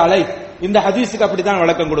ரஹ்மத்துல்லாஹி அலைஹி இந்த ஹதீஸுக்கு அப்படித்தான்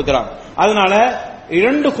விளக்கம் கொடுக்கிறார். அதனால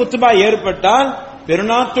 2 குத்பா ஏற்பட்டால்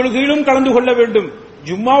பெருநாள் தொழுகையிலும் கலந்து கொள்ள வேண்டும்,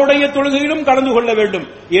 ஜும்மாவுடைய தொழுகையிலும் கலந்து கொள்ள வேண்டும்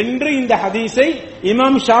என்று இந்த ஹதீஸை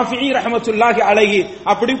இமாம் ஷாஃபிஈ ரஹ்மத்துல்லாஹி அலைஹி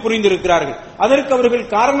அப்படி புரிந்திருக்கிறார்கள். அதற்கு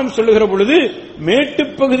அவர்கள் காரணம் சொல்லுகிற பொழுது, மேட்டு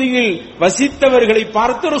பகுதியில் வசித்தவர்களை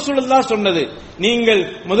பார்த்து ரசூலுல்லாஹ் சொன்னது, நீங்கள்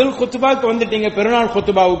முதல் குத்பாவுக்கு வந்துட்டீங்க, பெருநாள்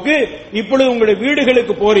குத்பாவுக்கு, இப்பொழுது உங்களுடைய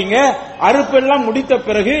வீடுகளுக்கு போறீங்க, அறுப்பெல்லாம் முடித்த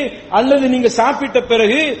பிறகு அல்லது நீங்க சாப்பிட்ட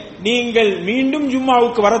பிறகு நீங்கள் மீண்டும்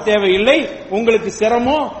ஜும்மாவுக்கு வர தேவையில்லை, உங்களுக்கு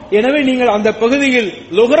சிரமம், எனவே நீங்கள் அந்த பகுதியில்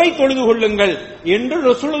லுஹரை தொழுது கொள்ளுங்கள் என்று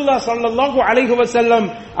ரசூலுல்லாஹ் ஸல்லல்லாஹு அலைஹி வஸல்லம்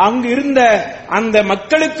அங்கு இருந்த அந்த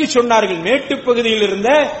மக்களுக்கு சொன்னார்கள். மேட்டு பகுதியில் இருந்த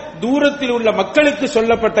தூரத்தில் உள்ள மக்களுக்கு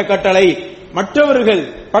சொல்லப்பட்ட கட்டளை. மற்றவர்கள்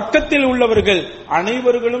பக்கத்தில் உள்ளவர்கள்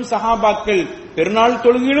அனைவர்களும் சஹாபாக்கள் பெருநாள்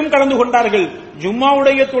தொழுகையிலும் கலந்து கொண்டார்கள்,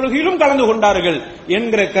 ஜும்மாவுடைய தொழுகையிலும் கலந்து கொண்டார்கள்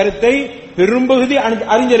என்கிற கருத்தை பெரும்பகுதி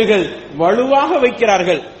அறிஞர்கள் வலுவாக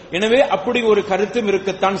வைக்கிறார்கள். எனவே அப்படி ஒரு கருத்தும்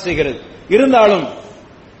இருக்கத்தான் செய்கிறது. இருந்தாலும்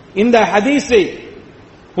இந்த ஹதீஸை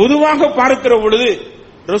பொதுவாக பார்க்கிற பொழுது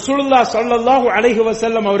ரசூலுல்லாஹ் ஸல்லல்லாஹு அலைஹி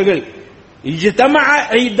வஸல்லம் அவர்கள் இஜ்தமஅ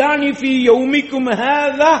ஐதானி ஃபீ யௌமிக்கும்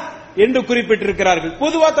ஹாதா என்று குறிப்பிட்டிருக்கிறார்கள்.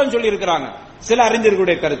 பொதுவா தான் சொல்லி இருக்கிறாங்க. சில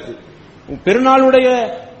அறிஞர்களுடைய கருத்து, பெருநாளுடைய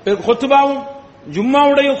குத்பாவும்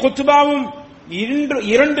ஜும்மாவுடைய குத்பாவும்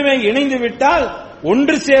இரண்டுமே இணைந்து விட்டால்,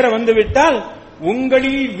 ஒன்று சேர வந்து விட்டால்,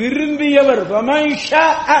 உங்களில் விரும்பியவர்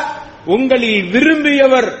உங்களில்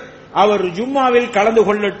விரும்பியவர் அவர் ஜும்மாவில் கலந்து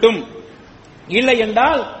கொள்ளட்டும், இல்லை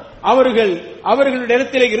என்றால்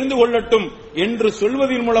அவர்களிடத்திலே இருந்து கொள்ளட்டும் என்று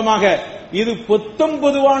சொல்வதன் மூலமாக இது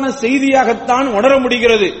பொதுவான செய்தியாகத்தான் உணர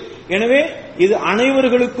முடிகிறது. எனவே இது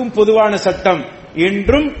அனைவர்களுக்கும் பொதுவான சட்டம்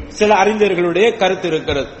என்றும் சில அறிஞர்களுடைய கருத்து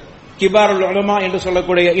இருக்கிறது. கிபாருல் உலமா என்று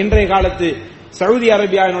சொல்லக்கூடிய இன்றைய காலத்து சவுதி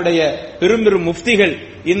அரேபியாவினுடைய பெரும் பெரும் முஃப்திகள்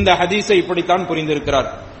இந்த ஹதீஸை இப்படித்தான் புரிந்திருக்கிறார்.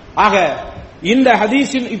 ஆக இந்த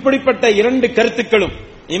ஹதீஸின் இப்படிப்பட்ட 2 கருத்துக்களும்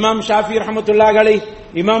இமாம் ஷாஃபி ரஹ்மத்துல்லாஹி அலைஹி,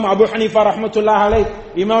 இமாம் அபு ஹனீஃபா ரஹ்மத்துல்லாஹி அலைஹி,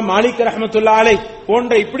 இமாம் மாலிக் ரஹ்மத்துல்லாஹி அலைஹி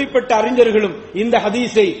போன்ற இப்படிப்பட்ட அறிஞர்களும் இந்த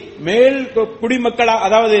ஹதீஸை மேல் குடிமக்களா,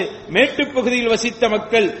 அதாவது மேட்டு பகுதியில் வசித்த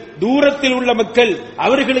மக்கள், தூரத்தில் உள்ள மக்கள்,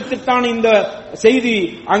 அவர்களுக்குத்தான் இந்த செய்தி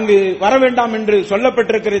அங்கு வர வேண்டாம் என்று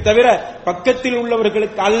சொல்லப்பட்டிருக்கிறதை தவிர பக்கத்தில்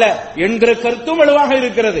உள்ளவர்களுக்கு அல்ல என்கிற கருத்தும் வலுவாக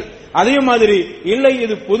இருக்கிறது. அதே மாதிரி இல்லை,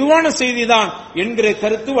 இது பொதுவான செய்திதான் என்கிற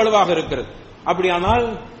கருத்து வலுவாக இருக்கிறது. அப்படியானால்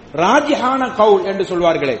ராஜிஹான கவுல் என்று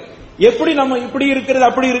சொல்வார்களே, எப்படி நம்ம இப்படி இருக்கிறது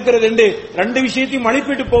அப்படி இருக்கிறது என்று 2 விஷயத்தையும்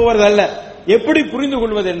மழைப்பிட்டு போவது அல்ல, எப்படி புரிந்து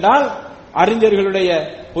கொள்வது என்றால், அறிஞர்களுடைய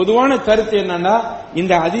பொதுவான கருத்து என்னன்னா,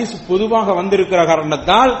 இந்த ஹதீஸ் பொதுவாக வந்திருக்கிற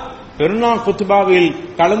காரணத்தால் பெருநாள் குத்பாவில்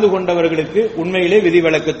கலந்து கொண்டவர்களுக்கு உண்மையிலே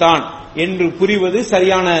விதிவிலக்குத்தான் என்று புரிவது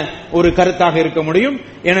சரியான ஒரு கருத்தாக இருக்க முடியும்.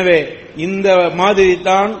 எனவே இந்த மாதிரி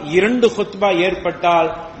தான் 2 குத்பா ஏற்பட்டால்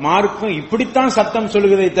மார்க்கம் இப்படித்தான் சட்டம்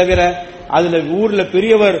சொல்கிறதை தவிர அதுல ஊர்ல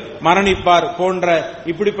பெரியவர் மரணிப்பார் போன்ற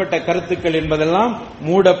இப்படிப்பட்ட கருத்துக்கள் என்பதெல்லாம்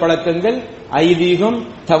மூட பழக்கங்கள், ஐதீகம்,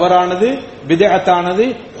 தவறானது, பிதஅத்தானது,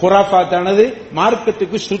 குராஃபாத்தானது,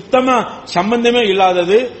 மார்க்கத்துக்கு சுத்தமா சம்பந்தமே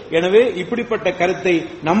இல்லாதது. எனவே இப்படிப்பட்ட கருத்தை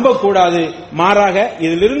நம்பக்கூடாது. மாறாக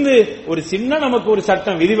இதிலிருந்து ஒரு சின்ன நமக்கு ஒரு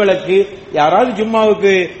சட்டம் விதிவிலக்கு, யாராவது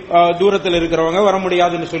ஜும்மாவுக்கு தூரத்தில் இருக்கிறவங்க வர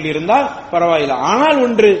முடியாதுன்னு சொல்லி இருந்தால் பரவாயில்லை. ஆனால்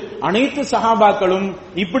ஒன்று, அனைத்து சஹாபாக்களும்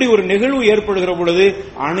இப்படி ஒரு நிகழ்வு ஏற்படுகிற பொழுது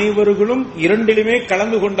அனைவர்களும் 2லுமே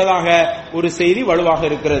கலந்து கொண்டதாக ஒரு செய்தி வலுவாக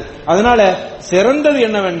இருக்கிறது. அதனால சிறந்தது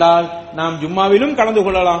என்னவென்றால், நாம் ஜும்மாவிலும் கலந்து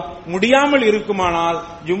கொள்ளலாம், முடியாமல் இருக்குமானால்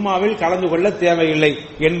ஜும்மாவில் கலந்து கொள்ள தேவையில்லை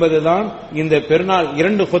என்பதுதான் இந்த பெருநாள்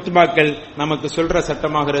 2 குத்பாக்கள் நமக்கு சொல்ற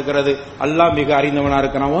சட்டமாக இருக்கிறது. அல்லாஹ் மிக அறிந்தவனா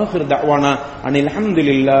இருக்கிறான். வாஹிர் தஅவானா அனில்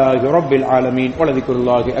ஹம்துலில்லாஹி ரப்பில் ஆலமீன் வ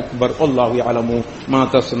லதிக்ருல்லாஹி அக்பர் வல்லாஹு யஅலமு மா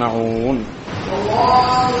தஸ்னஊன்.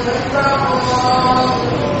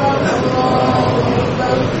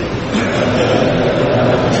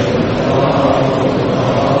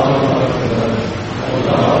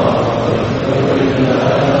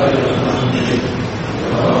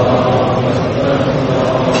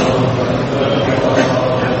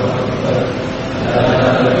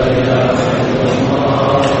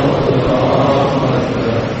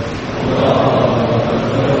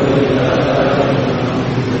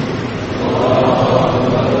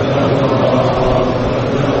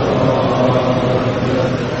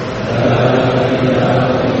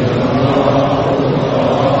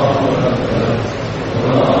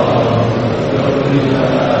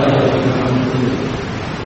 لله